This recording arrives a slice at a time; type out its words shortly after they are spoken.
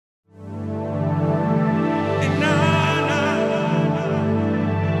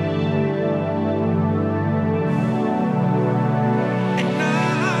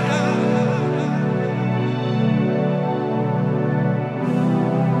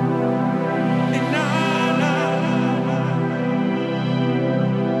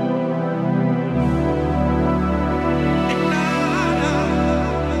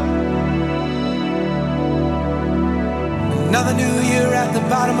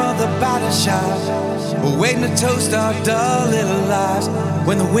of the bottle shop, waiting to toast our dull little lives.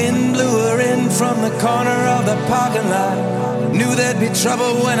 When the wind blew her in from the corner of the parking lot, knew there'd be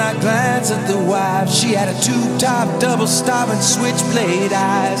trouble when I glanced at the wife. She had a two-top, double-stop and switchblade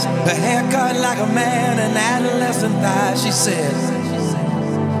eyes, her hair cut like a man and adolescent thighs. She said,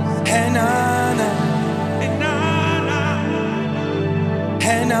 hey nana, hey nana,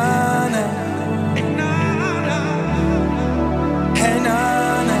 hey nana, hey nana, hey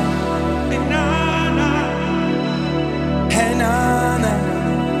nana, hey nana, hey nana.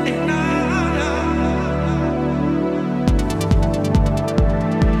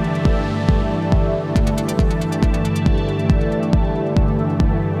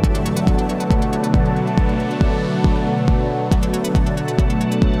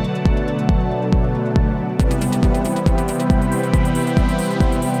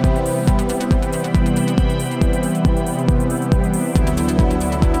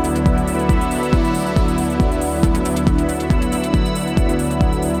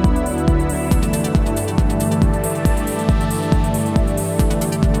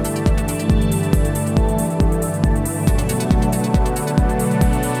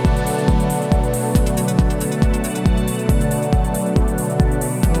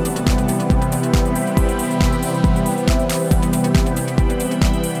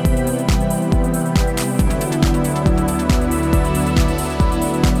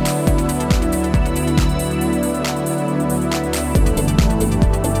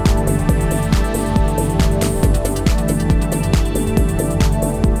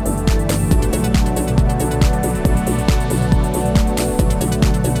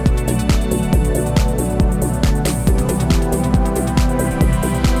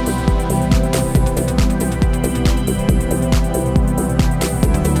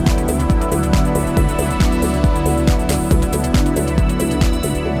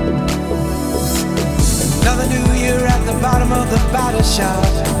 Shop,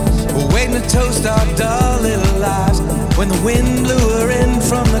 waiting to toast our dull little lives. When the wind blew her in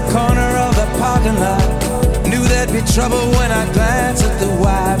from the corner of the parking lot, knew there'd be trouble when I glanced at the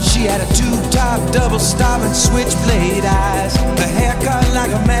wife. She had a two-top, double-stop and switchblade eyes, her hair cut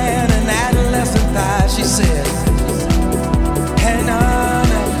like a man and adolescent thighs. She said, hey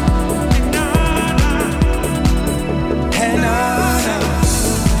nana, hey nana, hey nana.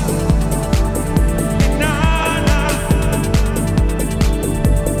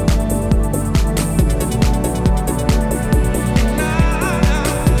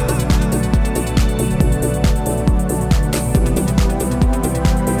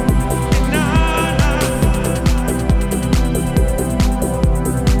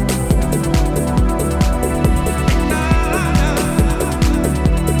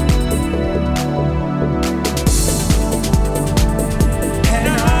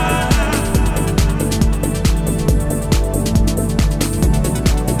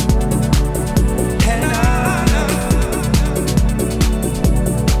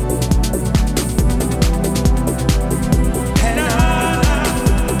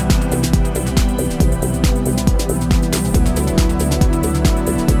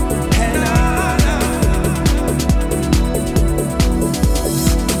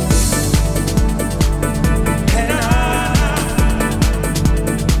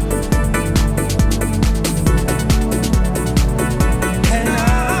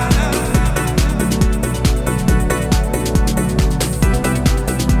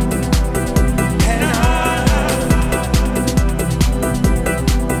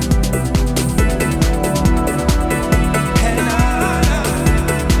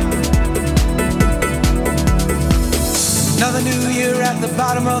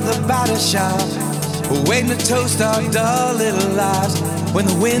 Shop, waiting to toast our dull little lives. When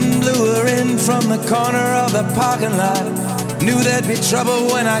the wind blew her in from the corner of the parking lot, knew there'd be trouble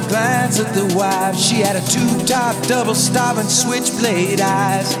when I glanced at the wife. She had a two-top, double-stop and switchblade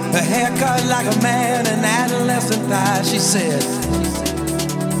eyes, her hair cut like a man and adolescent thighs. She said,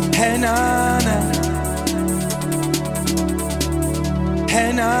 hey nana,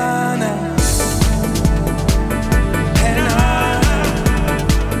 hey nana.